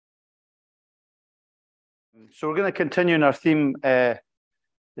So we're going to continue in our theme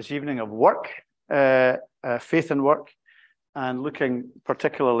this evening of work, faith and work, and looking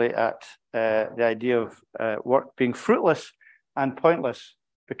particularly at the idea of work being fruitless and pointless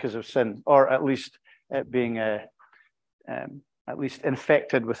because of sin, or at least it being at least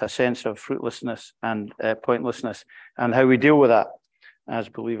infected with a sense of fruitlessness and pointlessness, and how we deal with that as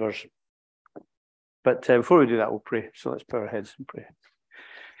believers. But before we do that, we'll pray. So let's bow our heads and pray.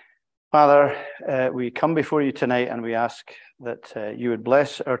 Father, we come before you tonight and we ask that you would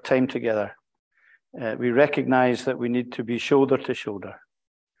bless our time together. We recognize that we need to be shoulder to shoulder,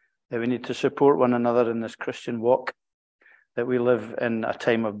 that we need to support one another in this Christian walk, that we live in a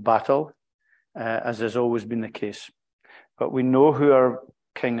time of battle, as has always been the case. But we know who our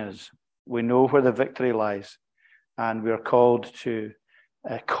King is. We know where the victory lies. And we are called to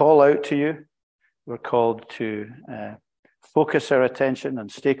call out to you. We're called to focus our attention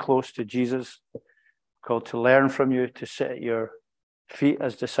and stay close to Jesus. We're called to learn from you, to sit at your feet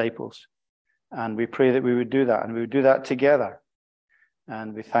as disciples. And we pray that we would do that, and we would do that together.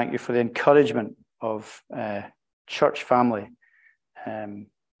 And we thank you for the encouragement of church family,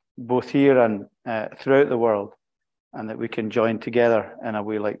 both here and throughout the world, and that we can join together in a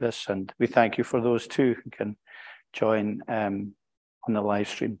way like this. And we thank you for those too who can join on the live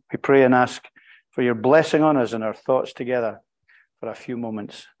stream. We pray and ask for your blessing on us and our thoughts together for a few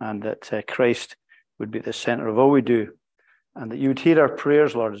moments, and that Christ would be at the center of all we do, and that you would hear our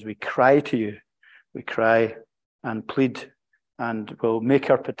prayers, Lord, as we cry to you. We cry and plead, and we'll make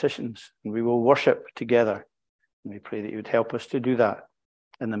our petitions, and we will worship together. And we pray that you would help us to do that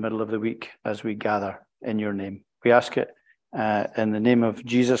in the middle of the week as we gather in your name. We ask it in the name of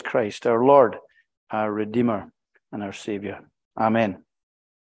Jesus Christ, our Lord, our Redeemer, and our Savior. Amen.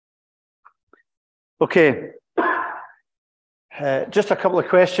 Okay, just a couple of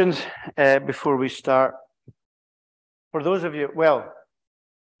questions before we start. For those of you, well,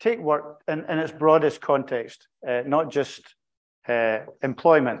 take work in its broadest context, not just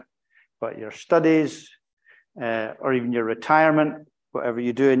employment, but your studies or even your retirement, whatever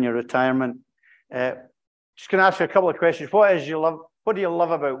you do in your retirement. Just going to ask you a couple of questions. What do you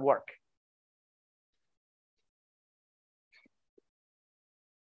love about work?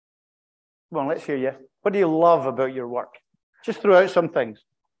 Come on, let's hear you. What do you love about your work? Just throw out some things.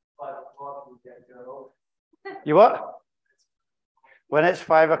 You what? When it's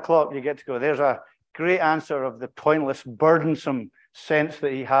 5 o'clock, you get to go. There's a great answer of the pointless, burdensome sense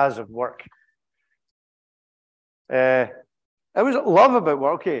that he has of work. I was love about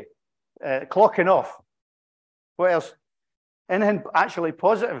work. Okay, clocking off. What else? Anything actually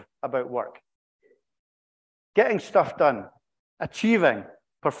positive about work? Getting stuff done, achieving,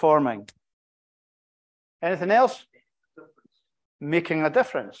 performing. Anything else? Making a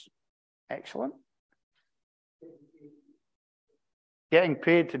difference. Excellent. Getting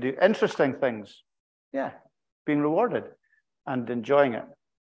paid to do interesting things. Yeah. Being rewarded and enjoying it.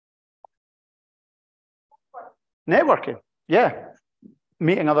 Networking. Yeah.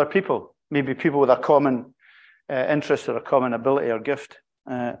 Meeting other people. Maybe people with a common interest or a common ability or gift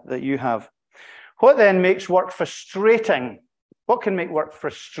that you have. What then makes work frustrating? What can make work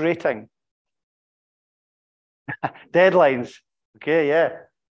frustrating? Deadlines. Okay, yeah.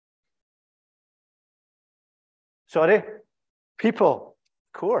 Sorry? People.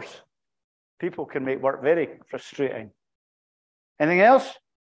 Of course. People can make work very frustrating. Anything else?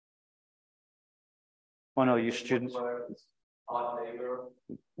 Oh no, you students. Hard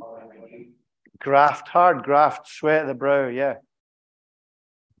graft, sweat of the brow, yeah.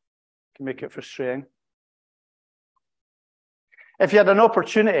 Can make it frustrating. If you had an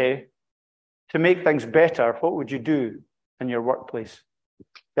opportunity to make things better, what would you do in your workplace?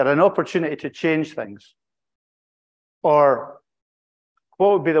 You had an opportunity to change things. Or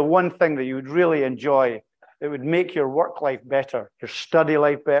what would be the one thing that you would really enjoy that would make your work life better, your study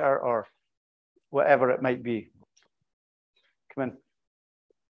life better, or whatever it might be? Come in.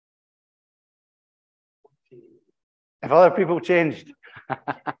 If other people changed.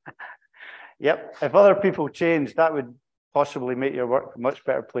 Yep, if other people changed, that would possibly make your work a much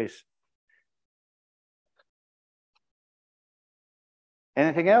better place.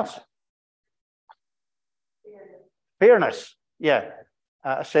 Anything else? Fairness. Yeah.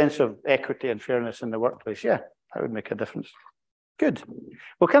 A sense of equity and fairness in the workplace. Yeah, that would make a difference. Good.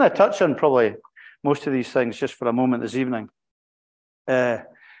 We'll kind of touch on probably most of these things just for a moment this evening.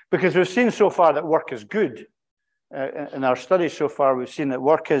 Because we've seen so far that work is good. In our studies so far, we've seen that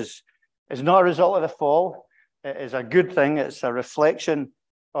work is not a result of the fall. It is a good thing. It's a reflection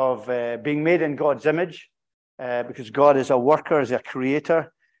of being made in God's image. Because God is a worker, is a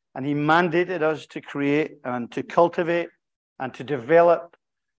creator, And he mandated us to create and to cultivate and to develop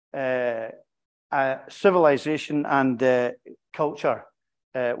a civilization and culture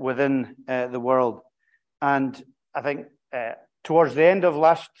within the world. And I think towards the end of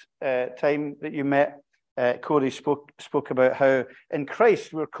last time that you met, Corey spoke about how in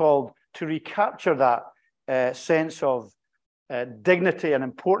Christ we're called to recapture that sense of dignity and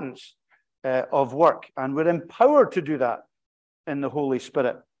importance of work. And we're empowered to do that in the Holy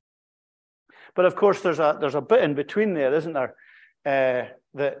Spirit. But of course, there's a bit in between there, isn't there,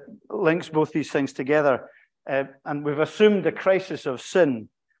 that links both these things together. And we've assumed the crisis of sin,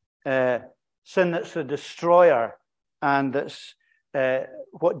 sin that's the destroyer and that's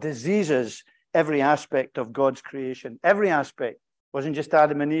what diseases every aspect of God's creation. Every aspect. It wasn't just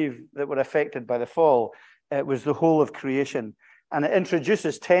Adam and Eve that were affected by the fall. It was the whole of creation. And it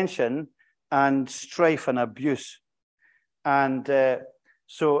introduces tension and strife and abuse. And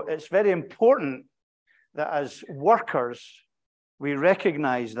so it's very important that as workers, we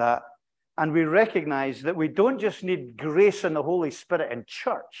recognize that. And we recognize that we don't just need grace and the Holy Spirit in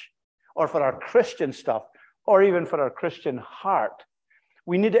church or for our Christian stuff or even for our Christian heart.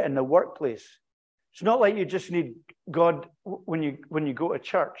 We need it in the workplace. It's not like you just need God when you go to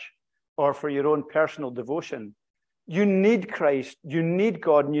church or for your own personal devotion. You need Christ, you need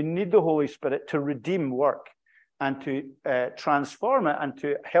God, and you need the Holy Spirit to redeem work and to transform it and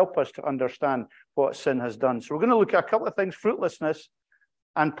to help us to understand what sin has done. So we're going to look at a couple of things, fruitlessness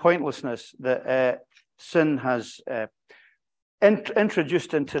and pointlessness, that sin has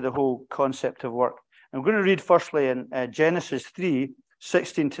introduced into the whole concept of work. I'm going to read firstly in Genesis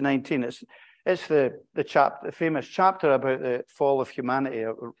 3:16 to 19. It's the famous chapter about the fall of humanity,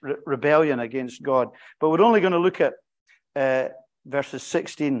 rebellion against God. But we're only going to look at verses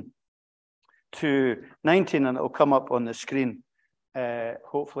 16 to 19, and it'll come up on the screen.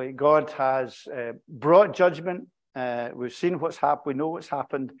 Hopefully, God has brought judgment. We've seen what's happened. We know what's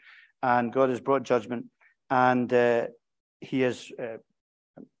happened, and God has brought judgment, and He has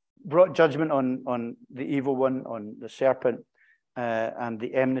brought judgment on the evil one, on the serpent, and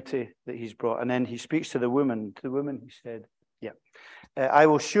the enmity that he's brought. And then he speaks to the woman. To the woman, he said, I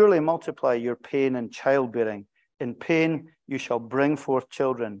will surely multiply your pain in childbearing. In pain you shall bring forth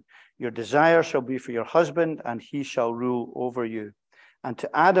children. Your desire shall be for your husband, and he shall rule over you. And to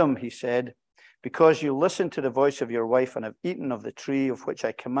Adam he said, because you listened to the voice of your wife and have eaten of the tree of which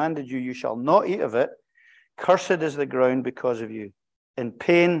I commanded you, you shall not eat of it. Cursed is the ground because of you. In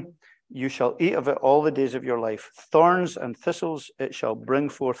pain you shall eat of it all the days of your life. Thorns and thistles it shall bring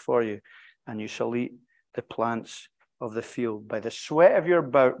forth for you, and you shall eat the plants of the field. By the sweat of your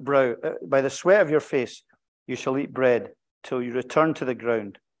by the sweat of your face you shall eat bread till you return to the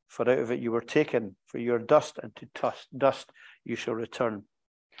ground. For out of it you were taken, for you are dust, and to dust you shall return.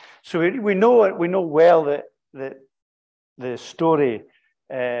 So we know well that the story,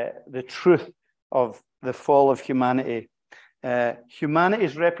 the truth of the fall of humanity.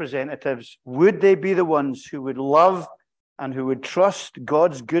 Humanity's representatives, would they be the ones who would love and who would trust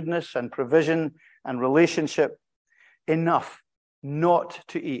God's goodness and provision and relationship enough not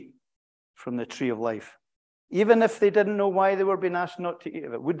to eat from the tree of life? Even if they didn't know why they were being asked not to eat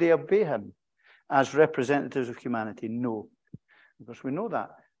of it, would they obey him as representatives of humanity? No. Because we know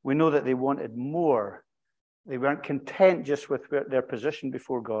that. We know that they wanted more. They weren't content just with their position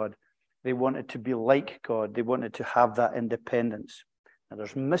before God. They wanted to be like God. They wanted to have that independence. Now,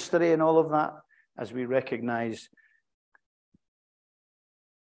 there's mystery in all of that as we recognize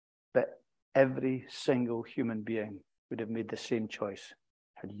that every single human being would have made the same choice.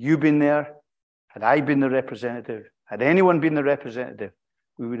 Had you been there, had I been the representative, had anyone been the representative,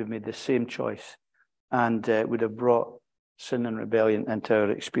 we would have made the same choice and would have brought sin and rebellion into our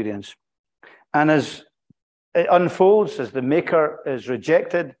experience. And as it unfolds, as the Maker is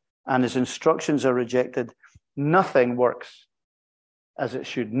rejected, and his instructions are rejected, nothing works as it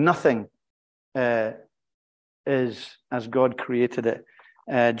should. Nothing is as God created it.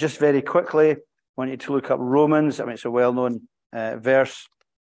 Just very quickly, I want you to look up Romans. I mean, it's a well-known verse,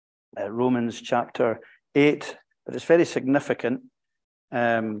 Romans chapter 8, but it's very significant.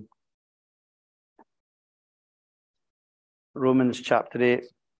 Romans chapter 8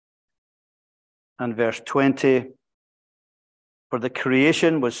 and verse 20. For the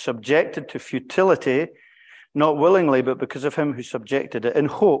creation was subjected to futility, not willingly, but because of him who subjected it, in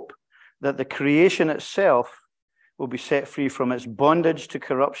hope that the creation itself will be set free from its bondage to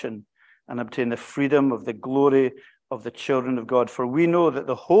corruption and obtain the freedom of the glory of the children of God. For we know that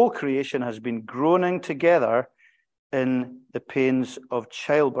the whole creation has been groaning together in the pains of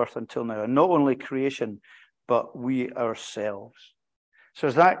childbirth until now. And not only creation, but we ourselves. So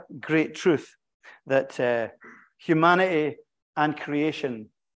there's that great truth that humanity and creation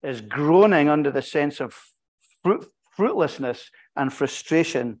is groaning under the sense of fruitlessness and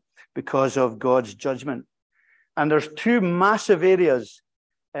frustration because of God's judgment. And there's two massive areas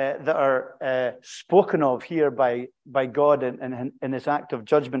that are spoken of here by God in his act of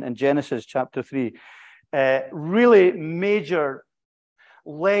judgment in Genesis chapter 3. Really major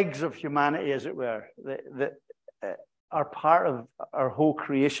legs of humanity, as it were, that are part of our whole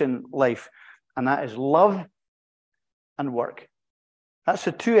creation life. And that is love and work. That's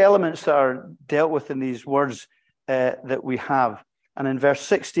the two elements that are dealt with in these words that we have. And in verse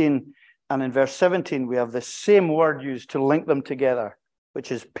 16 and in verse 17, we have the same word used to link them together,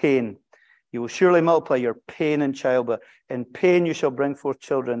 which is pain. You will surely multiply your pain in childbirth. In pain you shall bring forth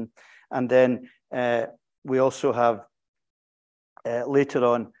children. And then we also have later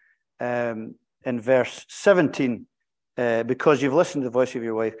on in verse 17, because you've listened to the voice of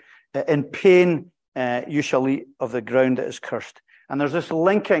your wife, in pain you shall eat of the ground that is cursed. And there's this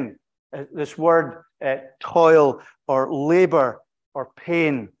linking, this word toil or labor or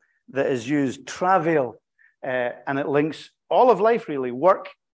pain that is used, travail, and it links all of life really, work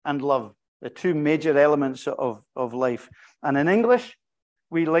and love, the two major elements of life. And in English,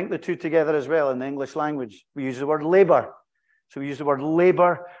 we link the two together as well. In the English language, we use the word labor. So we use the word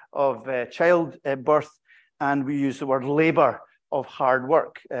labor of childbirth, and we use the word labor of hard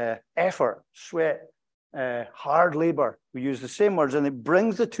work, effort, sweat, hard labor. We use the same words, and it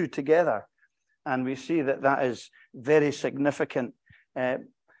brings the two together. And we see that that is very significant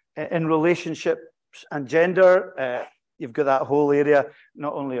in relationships and gender. You've got that whole area,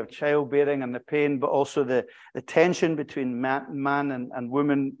 not only of childbearing and the pain, but also the tension between man and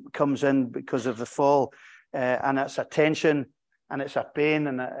woman comes in because of the fall. And it's a tension, and it's a pain,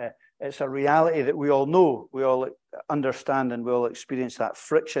 and it's a reality that we all know, we all understand, and we all experience that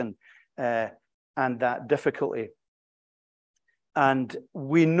friction and that difficulty. And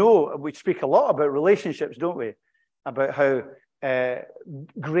we know, we speak a lot about relationships, don't we? About how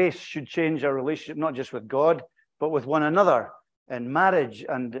grace should change our relationship, not just with God, but with one another, in marriage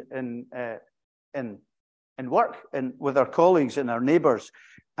and in work, and with our colleagues and our neighbors.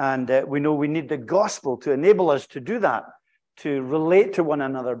 And we know we need the gospel to enable us to do that, to relate to one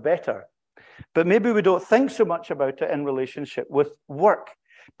another better. But maybe we don't think so much about it in relationship with work,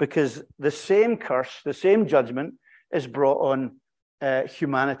 because the same curse, the same judgment is brought on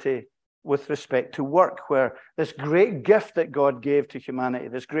humanity with respect to work, where this great gift that God gave to humanity,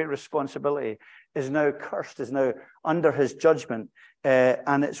 this great responsibility, is now cursed, is now under his judgment.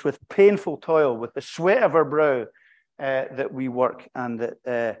 And it's with painful toil, with the sweat of our brow, that we work, and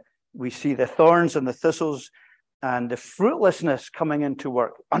that we see the thorns and the thistles and the fruitlessness coming into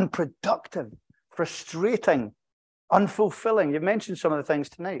work, unproductive, frustrating, unfulfilling. You've mentioned some of the things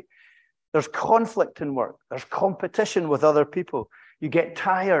tonight. There's conflict in work. There's competition with other people. You get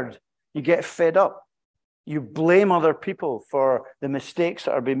tired. You get fed up. You blame other people for the mistakes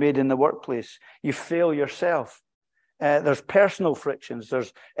that are being made in the workplace. You fail yourself. There's personal frictions.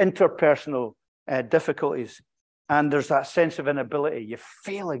 There's interpersonal difficulties. And there's that sense of inability. You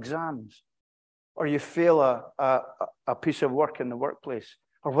fail exams, or you fail a piece of work in the workplace,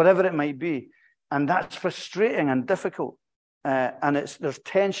 or whatever it might be. And that's frustrating and difficult. And there's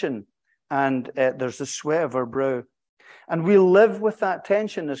tension, and there's the sweat of our brow. And we live with that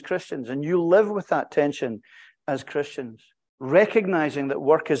tension as Christians, and you live with that tension as Christians, recognizing that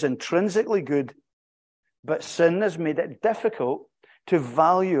work is intrinsically good, but sin has made it difficult to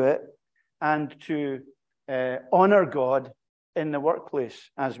value it and to honor God in the workplace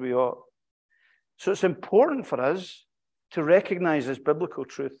as we ought. So it's important for us to recognize this biblical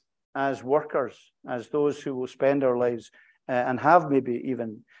truth as workers, as those who will spend our lives and have maybe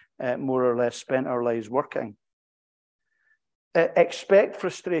even more or less spent our lives working. Expect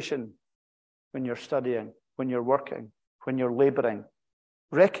frustration when you're studying, when you're working, when you're laboring.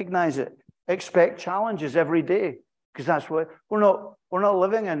 Recognize it. Expect challenges every day, because that's what we're not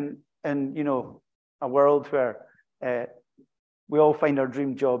living in a world where we all find our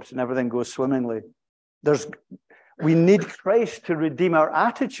dream jobs and everything goes swimmingly. We need Christ to redeem our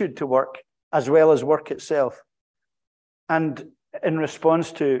attitude to work as well as work itself. And in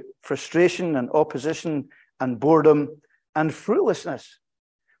response to frustration and opposition and boredom and fruitlessness,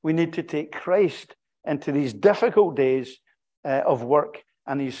 we need to take Christ into these difficult days of work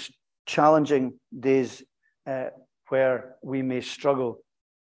and these challenging days where we may struggle.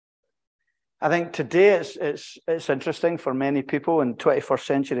 I think today it's interesting for many people in 21st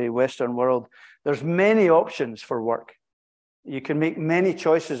century Western world. There's many options for work. You can make many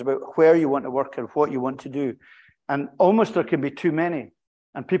choices about where you want to work and what you want to do. And almost there can be too many.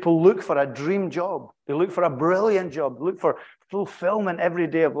 And people look for a dream job. They look for a brilliant job, look for fulfillment every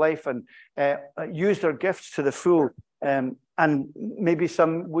day of life, and use their gifts to the full. And maybe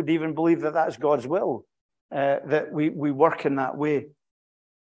some would even believe that that's God's will, that we work in that way.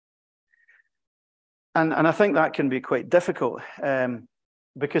 And I think that can be quite difficult,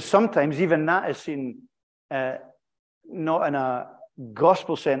 because sometimes even that is seen not in a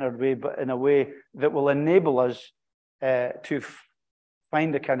gospel-centered way, but in a way that will enable us to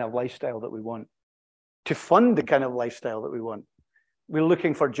find the kind of lifestyle that we want, to fund the kind of lifestyle that we want. We're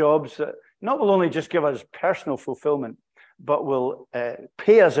looking for jobs that not will only just give us personal fulfillment, but will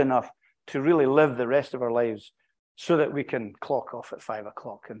pay us enough to really live the rest of our lives so that we can clock off at 5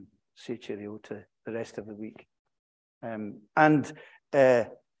 o'clock and say cheerio to the rest of the week. And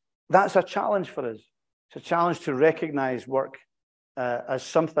that's a challenge for us. It's a challenge to recognize work as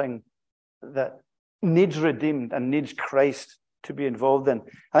something that needs redeemed and needs Christ to be involved in.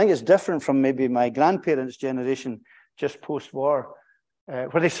 I think it's different from maybe my grandparents' generation just post-war, where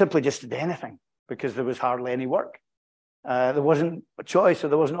they simply just did anything because there was hardly any work. There wasn't a choice, or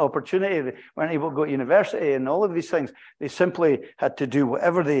there wasn't opportunity. They weren't able to go to university and all of these things. They simply had to do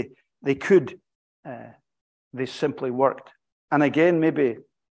whatever they could. They simply worked. And again, maybe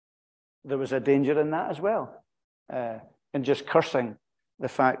there was a danger in that as well, in just cursing the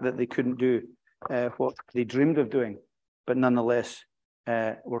fact that they couldn't do what they dreamed of doing. But nonetheless,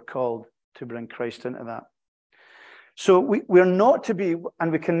 we're called to bring Christ into that. So we're not to be,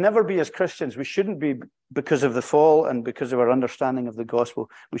 and we can never be as Christians, we shouldn't be, because of the fall and because of our understanding of the gospel,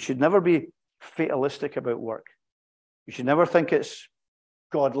 we should never be fatalistic about work. We should never think it's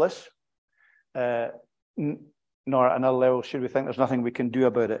godless, nor at another level should we think there's nothing we can do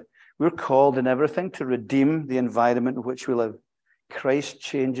about it. We're called in everything to redeem the environment in which we live. Christ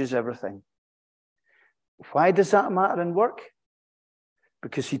changes everything. Why does that matter in work?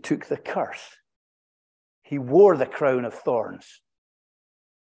 Because he took the curse. He wore the crown of thorns,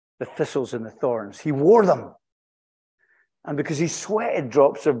 the thistles and the thorns. He wore them. And because he sweated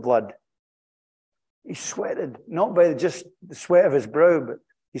drops of blood, he sweated, not by just the sweat of his brow, but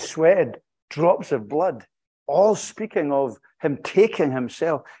he sweated drops of blood, all speaking of him taking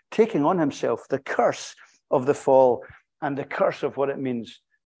on himself the curse of the fall and the curse of what it means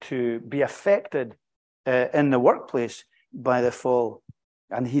to be affected in the workplace by the fall.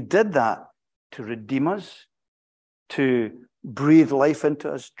 And he did that to redeem us, to breathe life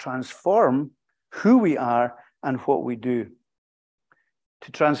into us, transform who we are and what we do,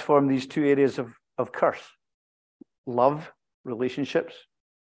 to transform these two areas of curse: love, relationships,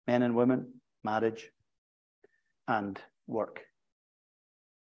 men and women, marriage, and work.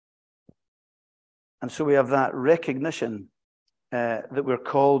 And so we have that recognition that we're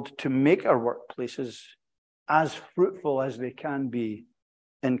called to make our workplaces as fruitful as they can be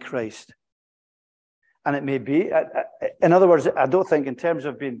in Christ. And it may be, in other words, I don't think in terms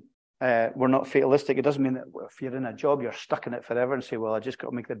of being, we're not fatalistic. It doesn't mean that if you're in a job, you're stuck in it forever and say, well, I just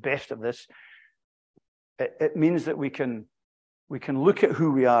got to make the best of this. It means that we can look at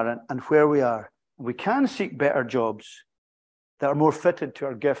who we are and where we are. We can seek better jobs that are more fitted to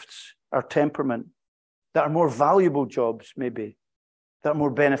our gifts, our temperament, that are more valuable jobs, maybe, that are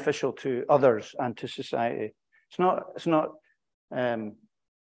more beneficial to others and to society. It's not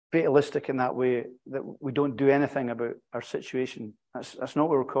fatalistic in that way that we don't do anything about our situation. That's not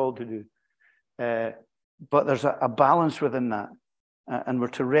what we're called to do. But there's a balance within that, and we're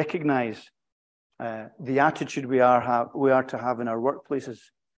to recognize the attitude we are to have in our workplaces.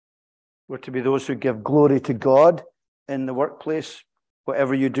 We're to be those who give glory to God in the workplace.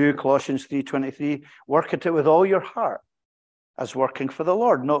 Whatever you do, Colossians 3:23, work at it with all your heart, as working for the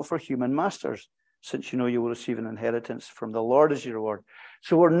Lord, not for human masters, since you know you will receive an inheritance from the Lord as your reward.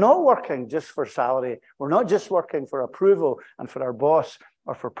 So we're not working just for salary. We're not just working for approval and for our boss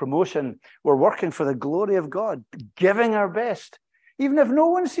or for promotion. We're working for the glory of God, giving our best, even if no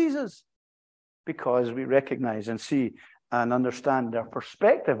one sees us, because we recognize and see and understand our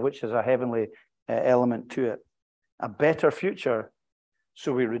perspective, which is a heavenly element to it, a better future.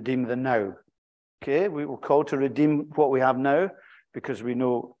 So we redeem the now. Okay, we were called to redeem what we have now because we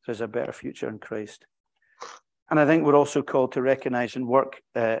know there's a better future in Christ. And I think we're also called to recognize and work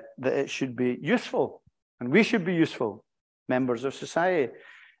that it should be useful, and we should be useful members of society.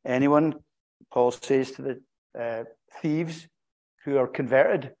 Anyone, Paul says to the thieves who are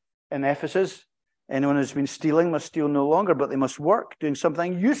converted in Ephesus, anyone who's been stealing must steal no longer, but they must work, doing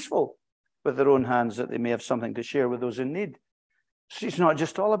something useful with their own hands, that they may have something to share with those in need. So it's not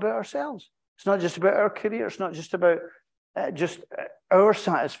just all about ourselves. It's not just about our career. It's not just about just our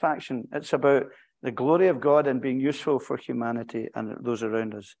satisfaction. It's about the glory of God in being useful for humanity and those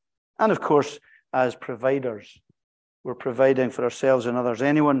around us. And of course, as providers, we're providing for ourselves and others.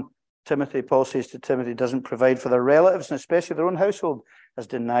 Anyone, Paul says to Timothy, doesn't provide for their relatives, and especially their own household, has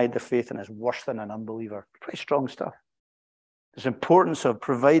denied the faith and is worse than an unbeliever. Pretty strong stuff. There's importance of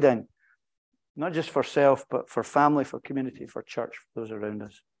providing, not just for self, but for family, for community, for church, for those around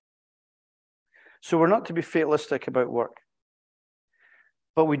us. So we're not to be fatalistic about work.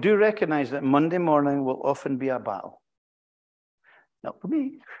 But we do recognize that Monday morning will often be a battle. Not for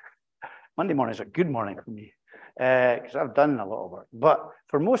me. Monday morning is a good morning for me, because I've done a lot of work. But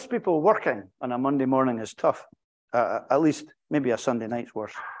for most people, working on a Monday morning is tough. At least maybe a Sunday night's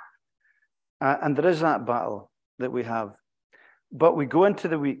worse. And there is that battle that we have. But we go into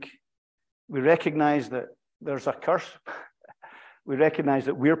the week, we recognize that there's a curse. We recognize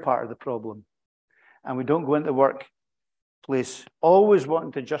that we're part of the problem. And we don't go into workplace always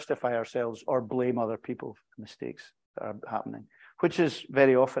wanting to justify ourselves or blame other people for mistakes that are happening, which is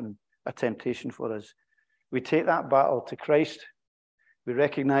very often a temptation for us. We take that battle to Christ. We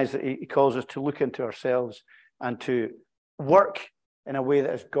recognize that he calls us to look into ourselves and to work in a way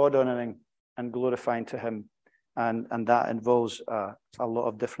that is God-honoring and glorifying to him. And that involves a lot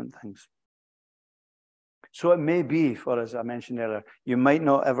of different things. So it may be, for as I mentioned earlier, you might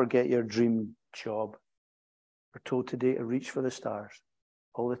not ever get your dream job. We're told today to reach for the stars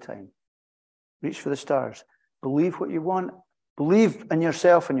all the time. Reach for the stars. Believe what you want. Believe in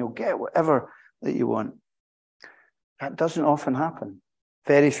yourself and you'll get whatever that you want. That doesn't often happen.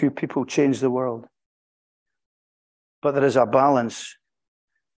 Very few people change the world. But there is a balance,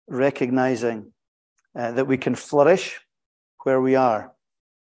 recognizing that we can flourish where we are.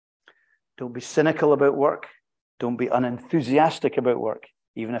 Don't be cynical about work. Don't be unenthusiastic about work,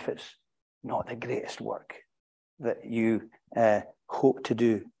 even if it's not the greatest work that you hope to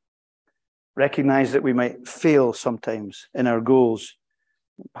do. Recognize that we might fail sometimes in our goals.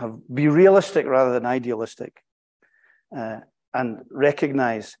 Be realistic rather than idealistic. And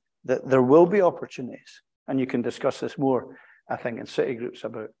recognize that there will be opportunities. And you can discuss this more, I think, in city groups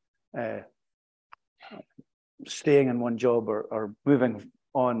about staying in one job or moving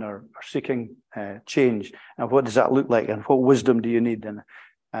on or seeking change. And what does that look like? And what wisdom do you need?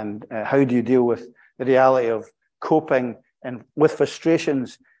 And how do you deal with the reality of coping and with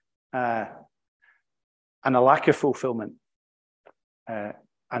frustrations and a lack of fulfillment?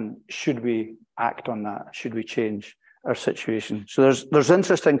 And should we act on that? Should we change our situation? So there's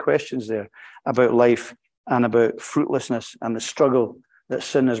interesting questions there about life and about fruitlessness and the struggle that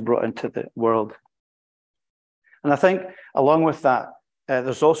sin has brought into the world. And I think along with that,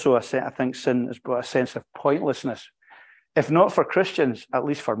 there's also I think sin has brought a sense of pointlessness, if not for Christians, at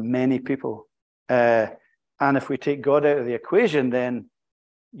least for many people. And if we take God out of the equation, then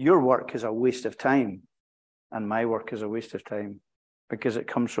your work is a waste of time, and my work is a waste of time because it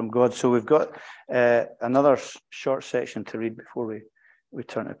comes from God. So we've got another short section to read before we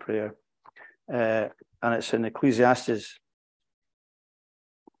turn to prayer, and it's in Ecclesiastes.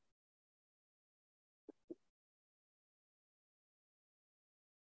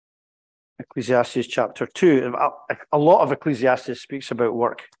 Ecclesiastes chapter 2. A lot of Ecclesiastes speaks about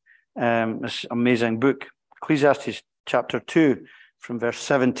work. This amazing book. Ecclesiastes chapter 2 from verse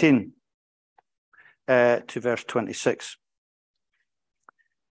 17 to verse 26.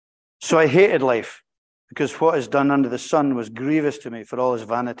 So I hated life, because what is done under the sun was grievous to me, for all his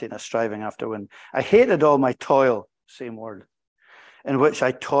vanity and a striving after wind. I hated all my toil, same word, in which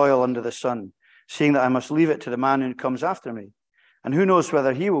I toil under the sun, seeing that I must leave it to the man who comes after me. And who knows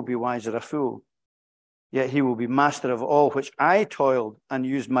whether he will be wise or a fool? Yet he will be master of all which I toiled and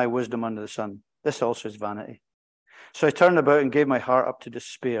used my wisdom under the sun. This also is vanity. So I turned about and gave my heart up to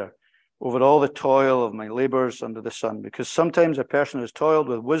despair over all the toil of my labors under the sun, because sometimes a person who has toiled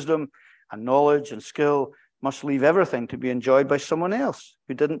with wisdom and knowledge and skill must leave everything to be enjoyed by someone else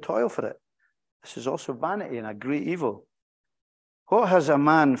who didn't toil for it. This is also vanity and a great evil. What has a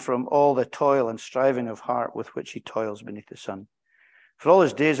man from all the toil and striving of heart with which he toils beneath the sun? For all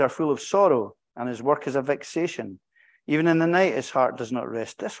his days are full of sorrow, and his work is a vexation. Even in the night his heart does not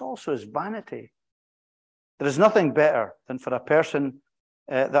rest. This also is vanity. There is nothing better than for a person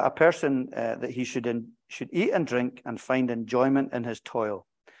that he should eat and drink and find enjoyment in his toil.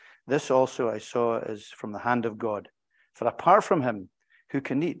 This also I saw is from the hand of God. For apart from him, who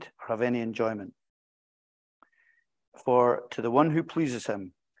can eat or have any enjoyment? For to the one who pleases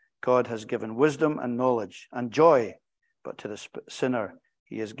him, God has given wisdom and knowledge and joy. But to the sinner,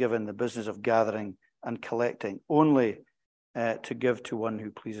 he has given the business of gathering and collecting, only to give to one who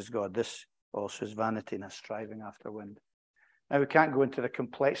pleases God. This also is vanity and a striving after wind. Now, we can't go into the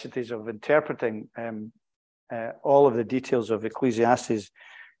complexities of interpreting all of the details of Ecclesiastes,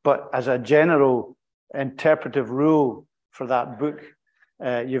 but as a general interpretive rule for that book,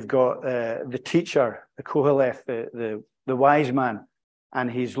 you've got the teacher, the Koheleth, the wise man,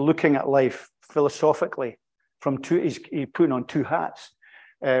 and he's looking at life philosophically from he's putting on two hats.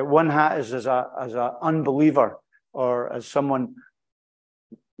 One hat is as a unbeliever, or as someone,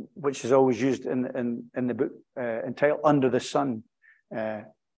 which is always used in the book entitled Under the Sun,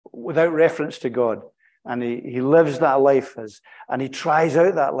 without reference to God. And he lives that life and he tries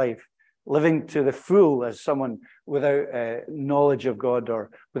out that life, living to the full as someone without knowledge of God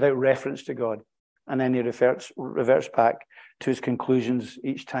or without reference to God. And then he reverts back to his conclusions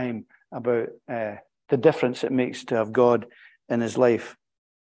each time about the difference it makes to have God in his life.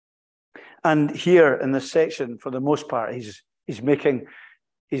 And here in this section, for the most part, he's making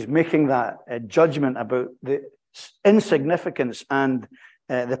that judgment about the insignificance and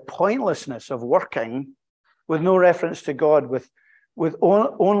the pointlessness of working with no reference to God, with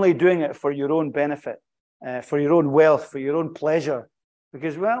only doing it for your own benefit, for your own wealth, for your own pleasure.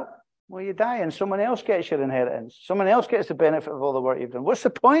 Because, well, you die and someone else gets your inheritance. Someone else gets the benefit of all the work you've done. What's the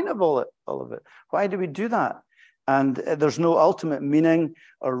point of all of it? Why do we do that? And there's no ultimate meaning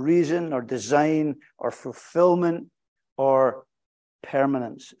or reason or design or fulfillment or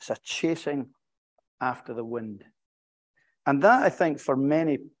permanence. It's a chasing after the wind. And that, I think, for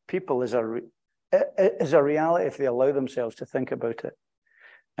many people is a reality if they allow themselves to think about it.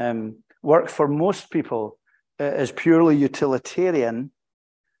 Work for most people is purely utilitarian,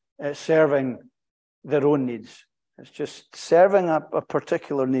 serving their own needs. It's just serving a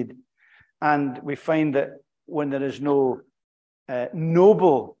particular need. And we find that when there is no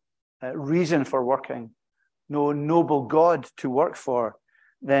noble reason for working, no noble God to work for,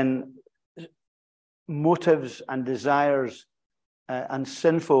 then motives and desires and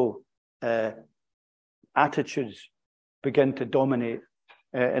sinful attitudes begin to dominate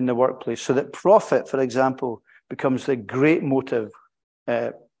in the workplace. So that profit, for example, becomes the great motive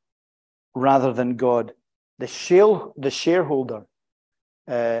rather than God. The shareholder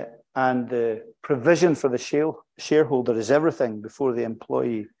and the provision for the shareholder is everything before the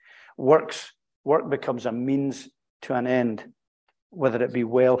employee. Work becomes a means to an end, whether it be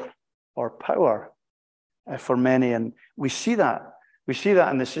wealth or power for many. And we see that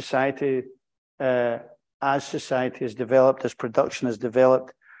in the society as society has developed, as production has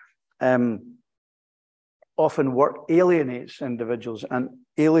developed. Often work alienates individuals and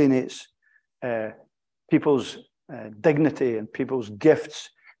alienates people's dignity and people's gifts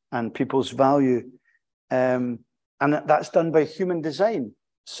and people's value. And that's done by human design,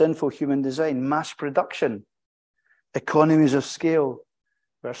 sinful human design, mass production, economies of scale,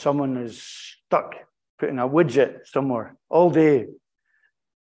 where someone is stuck putting a widget somewhere all day.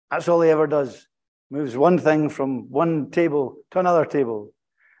 That's all he ever does. Moves one thing from one table to another table,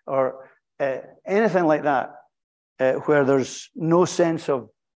 or anything like that, where there's no sense of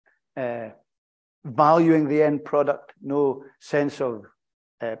valuing the end product, no sense of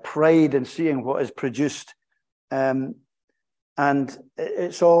pride in seeing what is produced. And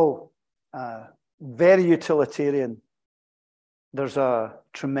it's all very utilitarian. There's a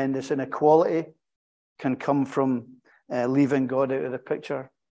tremendous inequality can come from leaving God out of the picture.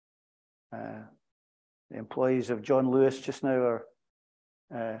 The employees of John Lewis just now are,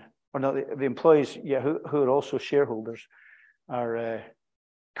 or not the employees, who are also shareholders, are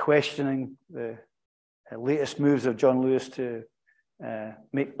questioning the latest moves of John Lewis to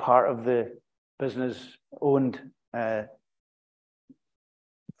make part of the business owned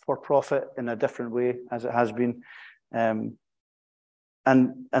for profit in a different way as it has been. And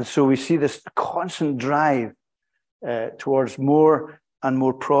so we see this constant drive towards more and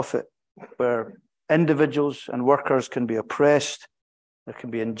more profit, where individuals and workers can be oppressed, there can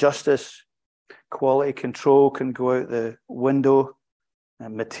be injustice, quality control can go out the window,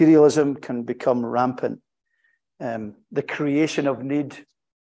 and materialism can become rampant. The creation of need,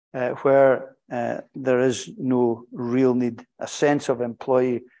 where there is no real need, a sense of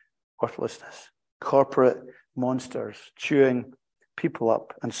employee worthlessness, corporate monsters chewing people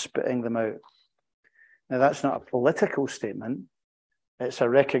up and spitting them out. Now, that's not a political statement. It's a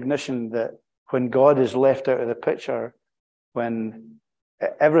recognition that when God is left out of the picture, when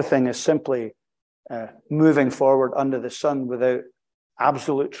everything is simply moving forward under the sun without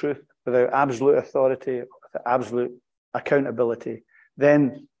absolute truth, without absolute authority, without absolute accountability,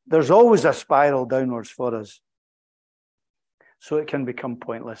 then there's always a spiral downwards for us. So it can become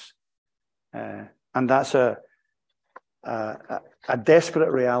pointless. And that's a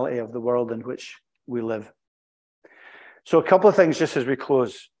desperate reality of the world in which we live. So a couple of things just as we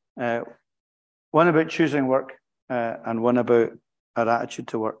close. One about choosing work and one about our attitude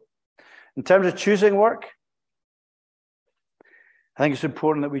to work. In terms of choosing work, I think it's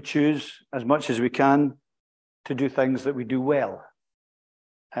important that we choose as much as we can to do things that we do well.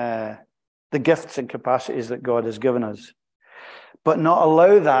 The gifts and capacities that God has given us. But not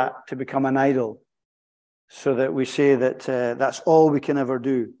allow that to become an idol so that we say that that's all we can ever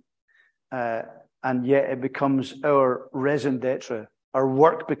do. And yet it becomes our raison d'etre. Our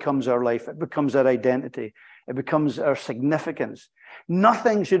work becomes our life. It becomes our identity. It becomes our significance.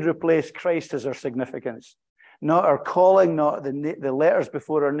 Nothing should replace Christ as our significance. Not our calling, not the letters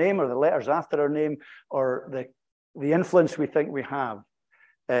before our name or the letters after our name or the influence we think we have.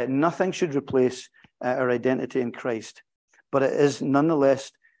 Nothing should replace our identity in Christ. But it is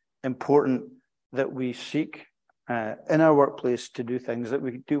nonetheless important that we seek in our workplace to do things that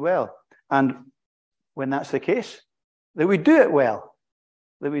we do well. And when that's the case, that we do it well,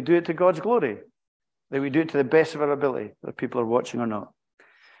 that we do it to God's glory, that we do it to the best of our ability, whether people are watching or not.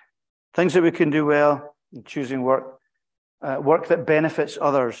 Things that we can do well, choosing work, work that benefits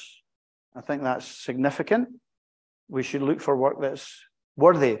others. I think that's significant. We should look for work that's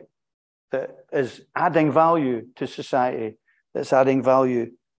worthy, that is adding value to society, that's adding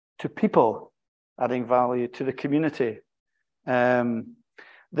value to people, adding value to the community.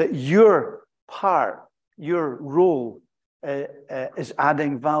 That your part, your role is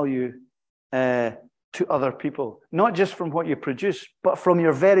adding value to other people, not just from what you produce, but from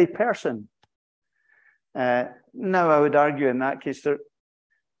your very person. Now, I would argue in that case that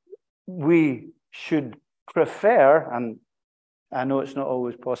we should prefer, and I know it's not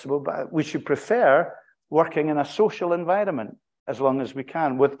always possible, but we should prefer working in a social environment as long as we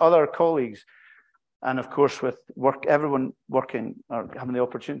can with other colleagues. And of course, with everyone working or having the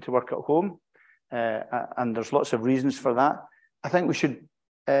opportunity to work at home, and there's lots of reasons for that. I think we should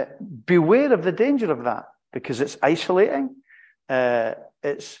beware of the danger of that because it's isolating.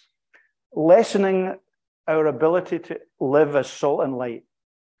 It's lessening our ability to live as salt and light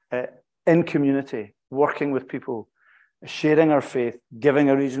in community, working with people, sharing our faith, giving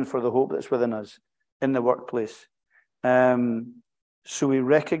a reason for the hope that's within us in the workplace. So we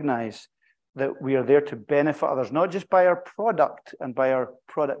recognize that we are there to benefit others, not just by our product and by our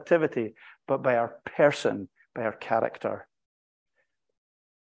productivity, but by our person, by our character.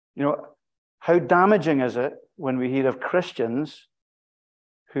 You know, how damaging is it when we hear of Christians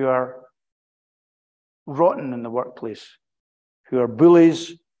who are rotten in the workplace, who are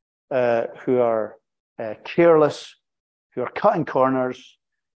bullies, who are careless, who are cutting corners,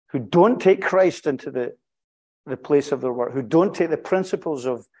 who don't take Christ into the place of their work, who don't take the principles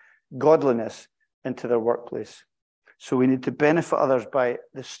of godliness into their workplace. So we need to benefit others by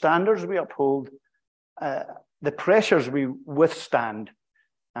the standards we uphold, the pressures we withstand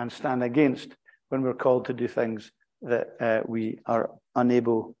and stand against when we're called to do things that we are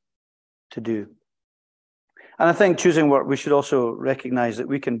unable to do. And I think choosing work, we should also recognize that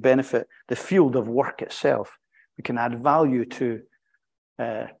we can benefit the field of work itself. We can add value to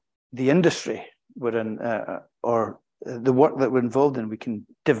the industry we're in, or the work that we're involved in. We can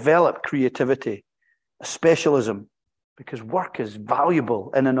develop creativity, a specialism, because work is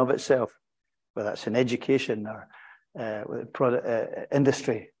valuable in and of itself, whether that's in education or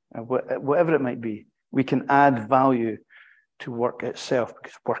industry, or whatever it might be. We can add value to work itself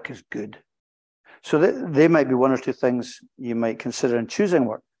because work is good. So they might be one or two things you might consider in choosing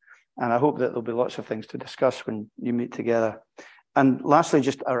work. And I hope that there'll be lots of things to discuss when you meet together. And lastly,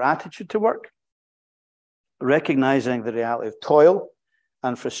 just our attitude to work, recognizing the reality of toil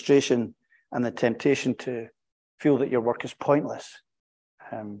and frustration and the temptation to feel that your work is pointless,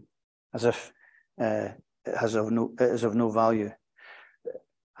 as if it is of no value.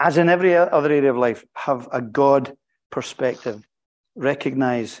 As in every other area of life, have a God perspective.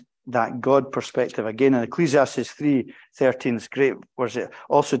 Recognize that God perspective. Again, in Ecclesiastes 3:13 is great. Was it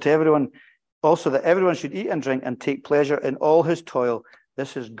also that everyone should eat and drink and take pleasure in all his toil.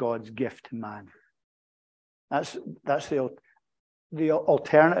 This is God's gift to man. That's the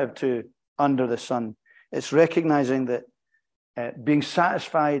alternative to under the sun. It's recognizing that being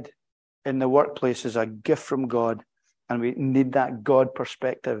satisfied in the workplace is a gift from God, and we need that God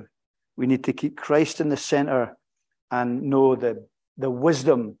perspective. We need to keep Christ in the center and know the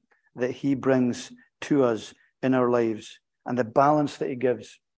wisdom that he brings to us in our lives and the balance that he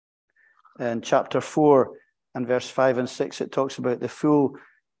gives. In chapter 4 and verse 5 and 6, it talks about the fool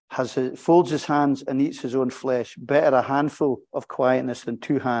folds his hands and eats his own flesh. Better a handful of quietness than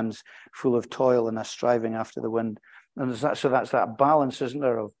 2 hands full of toil and a striving after the wind. And so that's that balance, isn't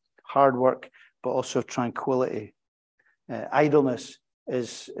there, of hard work, but also tranquility. Idleness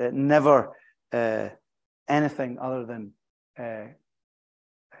is never anything other than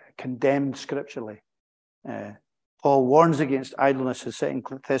condemned scripturally. Paul warns against idleness in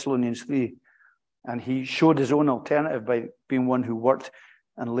 2 Thessalonians 3, and he showed his own alternative by being one who worked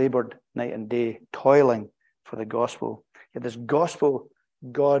and labored night and day, toiling for the gospel. Yet this gospel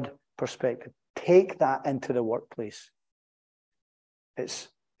God perspective, take that into the workplace. It's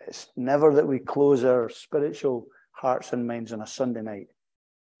never that we close our spiritual hearts and minds on a Sunday night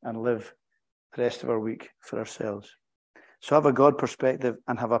and live the rest of our week for ourselves. So have a God perspective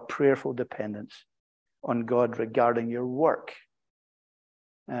and have a prayerful dependence on God regarding your work.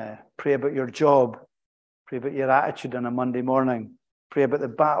 Pray about your job. Pray about your attitude on a Monday morning. Pray about the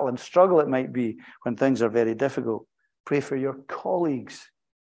battle and struggle it might be when things are very difficult. Pray for your colleagues.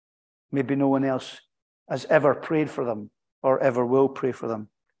 Maybe no one else has ever prayed for them or ever will pray for them.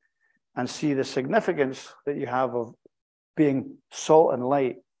 And see the significance that you have of being salt and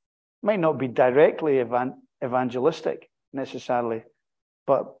light. Might not be directly evangelistic necessarily,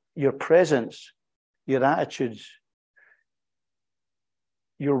 but your presence, your attitudes,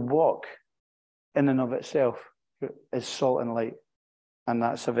 your walk in and of itself is salt and light. And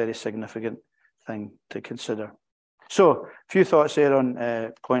that's a very significant thing to consider. So, a few thoughts there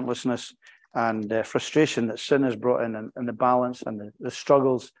on pointlessness and frustration that sin has brought in, and the balance and the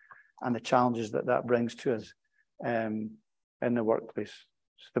struggles and the challenges that brings to us in the workplace.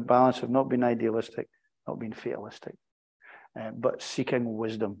 So the balance of not being idealistic, not being fatalistic, but seeking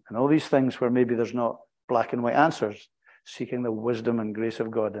wisdom. And all these things where maybe there's not black and white answers, seeking the wisdom and grace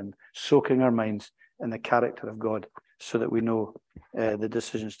of God and soaking our minds in the character of God so that we know the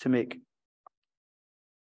decisions to make.